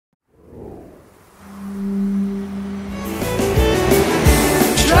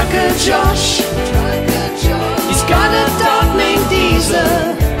Trucker Josh. He's got a dog named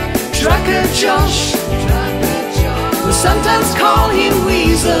Diesel. Trucker Josh. We sometimes call him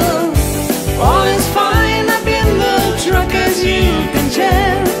Weasel. All is fine up in the truck as you can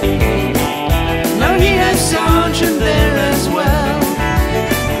tell. Now he has Sergeant there as well.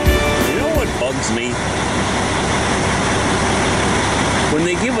 You know what bugs me? When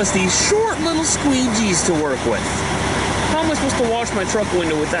they give us these short little squeegees to work with. How am I supposed to wash my truck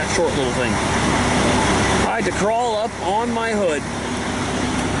window with that short little thing? I had to crawl up on my hood.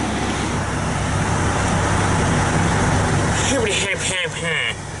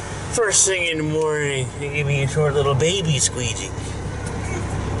 First thing in the morning, they give me a short little baby squeegee.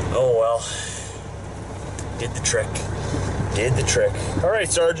 Oh well. Did the trick. Did the trick. Alright,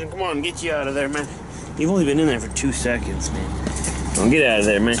 Sergeant, come on, get you out of there, man. You've only been in there for 2 seconds, man. Come on, get out of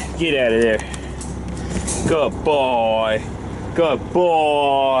there, man. Get out of there. Good boy. Good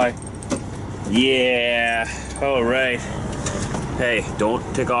boy. Yeah. Alright. Hey, don't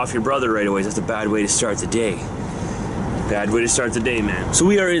tick off your brother right away. That's a bad way to start the day. Bad way to start the day, man. So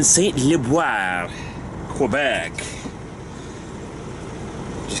we are in Saint-Liboire, Quebec.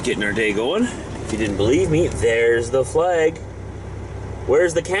 Just getting our day going. If you didn't believe me, there's the flag.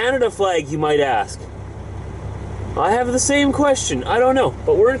 Where's the Canada flag, you might ask? I have the same question. I don't know.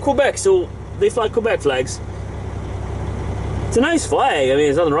 But we're in Quebec, so they fly Quebec flags. It's a nice flag. I mean,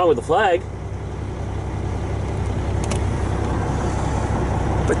 there's nothing wrong with the flag.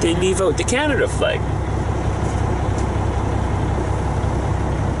 But they leave out the Canada flag.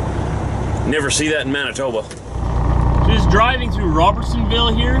 Never see that in Manitoba. Just driving through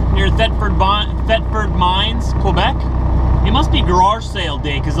Robertsonville here, near Thetford Mines, Quebec. It must be garage sale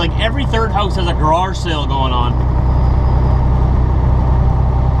day, because like every third house has a garage sale going on.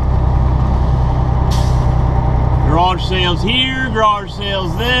 Garage sales here, garage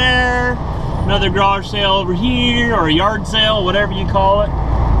sales there, another garage sale over here, or a yard sale, whatever you call it.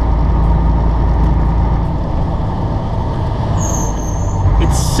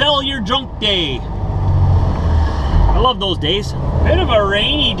 Sell your junk day. I love those days. Bit of a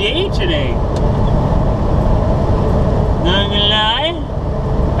rainy day today. Not gonna lie.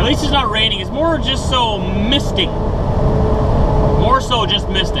 At least it's not raining. It's more just so misting. More so just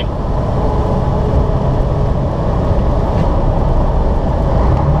misting.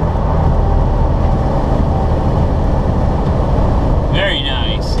 Very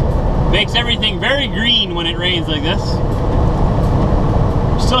nice. Makes everything very green when it rains like this.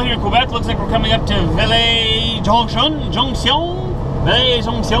 Still here in Quebec, looks like we're coming up to Village Junction. In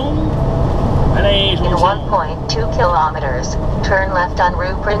 1.2 kilometers, turn left on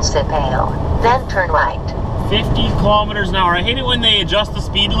Rue Principale, then turn right. 50 kilometers an hour. I hate it when they adjust the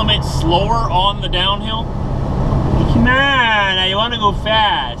speed limit slower on the downhill. Come on, I want to go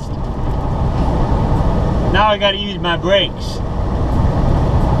fast. Now I gotta use my brakes.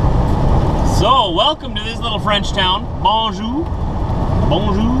 So, welcome to this little French town. Bonjour.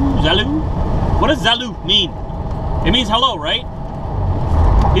 Bonjour, salut. What does salut mean? It means hello, right?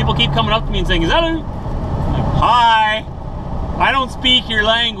 People keep coming up to me and saying, salut. Like, hi. I don't speak your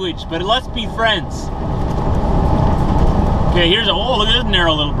language, but let's be friends. Okay, here's a, oh, look at this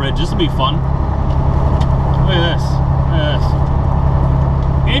narrow little bridge. This will be fun. Look at this. Look at this.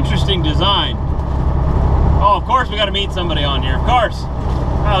 Interesting design. Oh, of course we got to meet somebody on here. Of course.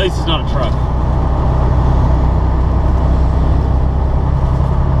 Well, at least it's not a truck.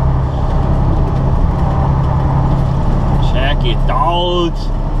 Check it out.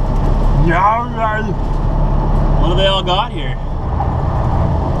 What do they all got here?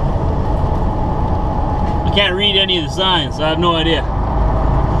 I can't read any of the signs, so I have no idea.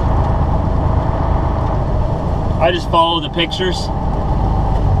 I just follow the pictures.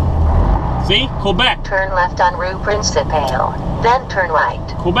 See? Quebec. Turn left on Rue Principale, then turn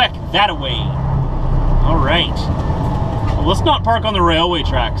right. Quebec, that-a-way. Alright. Well, let's not park on the railway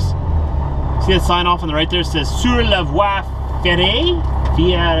tracks. See that sign off on the right there? It says Sur la voie ferrée.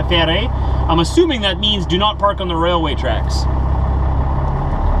 I'm assuming that means do not park on the railway tracks.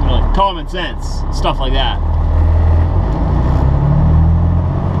 You know, like common sense, stuff like that.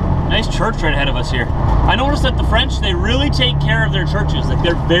 Nice church right ahead of us here. I noticed that the French, they really take care of their churches. Like,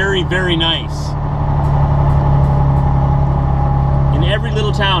 they're very, very nice. In every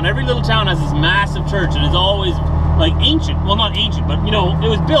little town has this massive church, and it's always like ancient. Well, not ancient, but you know, it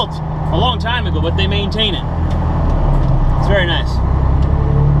was built a long time ago, but they maintain it. It's very nice.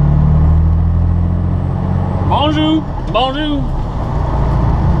 Bonjour, bonjour.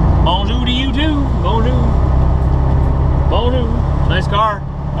 Bonjour to you too. Bonjour. Bonjour. Nice car.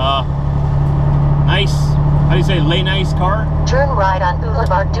 Nice How do you say, lay nice car? Turn right on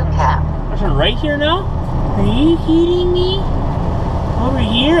Boulevard du Cap. I turn right here now? Are you kidding me? Over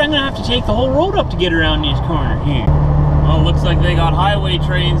here? I'm gonna have to take the whole road up to get around this corner here. Well, looks like they got highway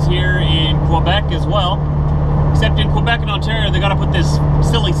trains here in Quebec as well. Except in Quebec and Ontario, they gotta put this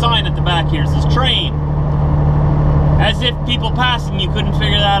silly sign at the back here. It says train. As if people passing you couldn't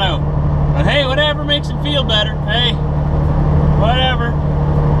figure that out. But hey, whatever makes them feel better. Hey, whatever.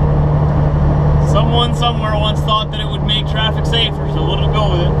 Someone somewhere once thought that it would make traffic safer, so we'll just go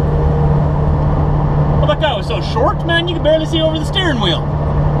with it. Well, that guy was so short, man, you could barely see over the steering wheel.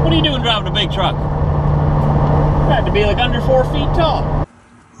 What are you doing driving a big truck? You had to be like under 4 feet tall.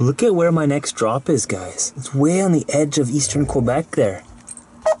 Look at where my next drop is, guys. It's way on the edge of eastern Quebec there.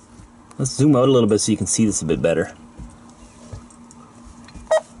 Let's zoom out a little bit so you can see this a bit better.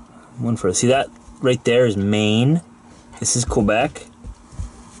 One for see that right there is Maine. This is Quebec.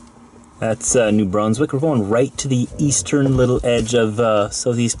 That's New Brunswick. We're going right to the eastern little edge of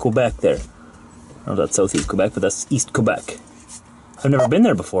southeast Quebec there. I don't know if that's southeast Quebec, but that's East Quebec. I've never been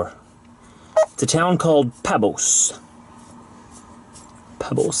there before. It's a town called Pabos.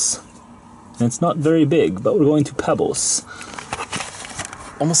 Pabos. And it's not very big, but we're going to Pabos.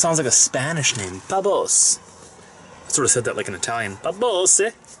 Almost sounds like a Spanish name. Pabos. I sort of said that like an Italian. Pabos.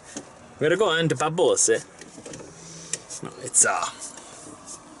 We're gonna go into Pabos. No, it's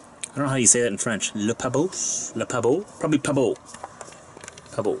I don't know how you say that in French. Le Pabos? Le Pabot? Probably Pabot.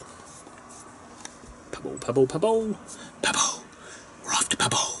 Pabot. Pabot, Pabot, Pabot. Pabot. We're off to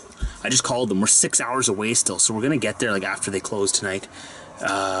Pabot. I just called them. We're 6 hours away still, so we're gonna get there like after they close tonight.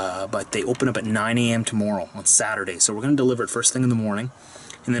 But they open up at 9 a.m. tomorrow on Saturday, so we're gonna deliver it first thing in the morning.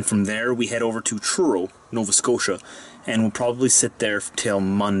 And then from there we head over to Truro, Nova Scotia, and we'll probably sit there till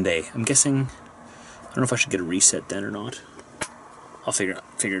Monday. I'm guessing, I don't know if I should get a reset then or not. I'll figure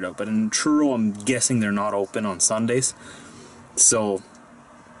it out. But in Truro, I'm guessing they're not open on Sundays. So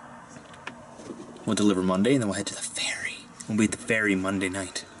we'll deliver Monday, and then we'll head to the ferry. We'll be at the ferry Monday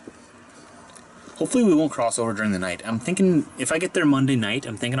night. Hopefully we won't cross over during the night. I'm thinking, if I get there Monday night,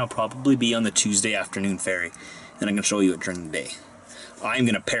 I'm thinking I'll probably be on the Tuesday afternoon ferry. And I'm going to show you it during the day. I'm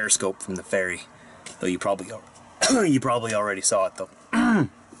going to periscope from the ferry. Though you probably already saw it, though.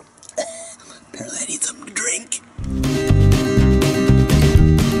 Apparently I need something to drink.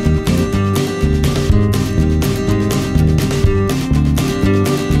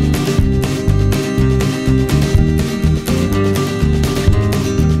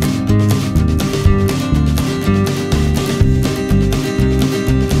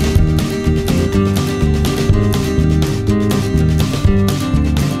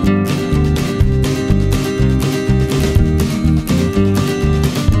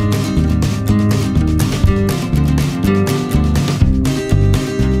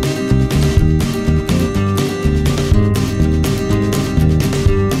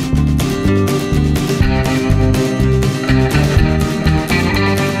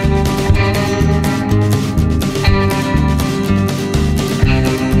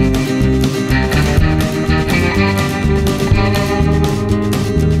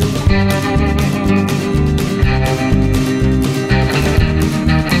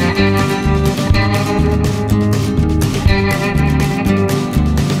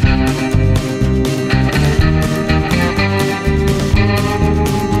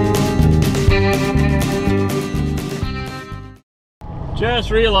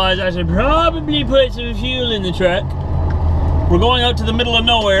 Just realized I should probably put some fuel in the truck. We're going out to the middle of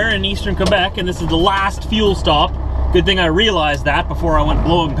nowhere in eastern Quebec, and this is the last fuel stop. Good thing I realized that before I went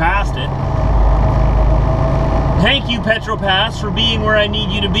blowing past it. Thank you, Petropass, for being where I need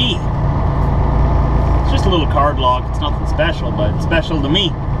you to be. It's just a little card lock. It's nothing special, but it's special to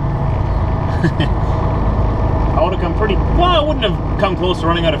me. I would have come pretty... Well, I wouldn't have come close to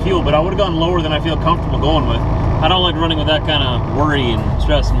running out of fuel, but I would have gone lower than I feel comfortable going with. I don't like running with that kind of worry and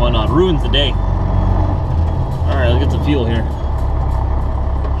stress and whatnot. It ruins the day. Alright, let's get some fuel here.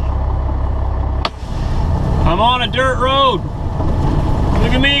 I'm on a dirt road.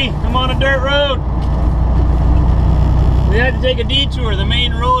 Look at me, I'm on a dirt road. We had to take a detour. The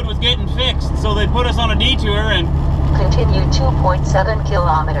main road was getting fixed, so they put us on a detour and... Continue 2.7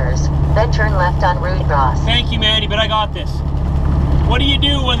 kilometers, then turn left on Route Ross. Thank you, Mandy, but I got this. What do you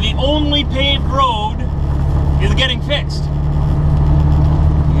do when the only paved road is getting fixed?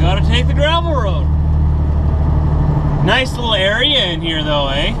 You gotta take the gravel road. Nice little area in here though,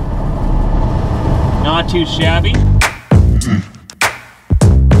 eh? Not too shabby.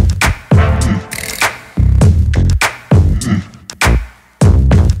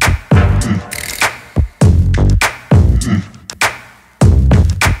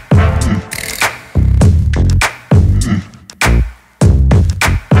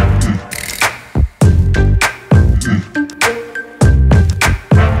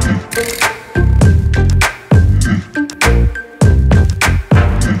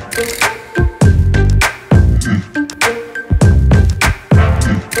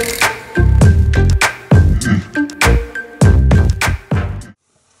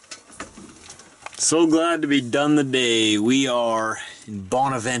 So glad to be done the day. We are in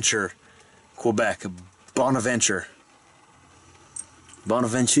Bonaventure, Quebec. Bonaventure.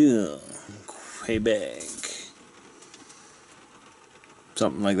 Bonaventure, Quebec.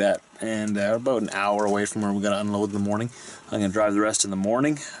 Something like that. And about an hour away from where we got to unload in the morning. I'm going to drive the rest of the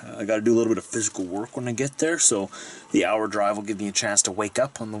morning. I got to do a little bit of physical work when I get there, so the hour drive will give me a chance to wake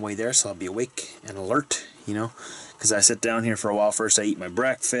up on the way there, so I'll be awake and alert, you know, because I sit down here for a while. First I eat my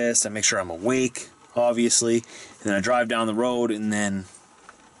breakfast, I make sure I'm awake, obviously, and then I drive down the road, and then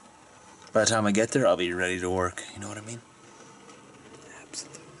by the time I get there, I'll be ready to work. You know what I mean?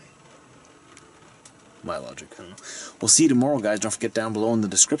 Absolutely. My logic, I don't know. We'll see you tomorrow, guys. Don't forget down below in the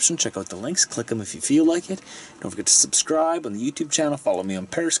description. Check out the links. Click them if you feel like it. Don't forget to subscribe on the YouTube channel. Follow me on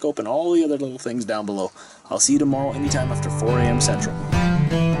Periscope and all the other little things down below. I'll see you tomorrow anytime after 4 a.m. Central.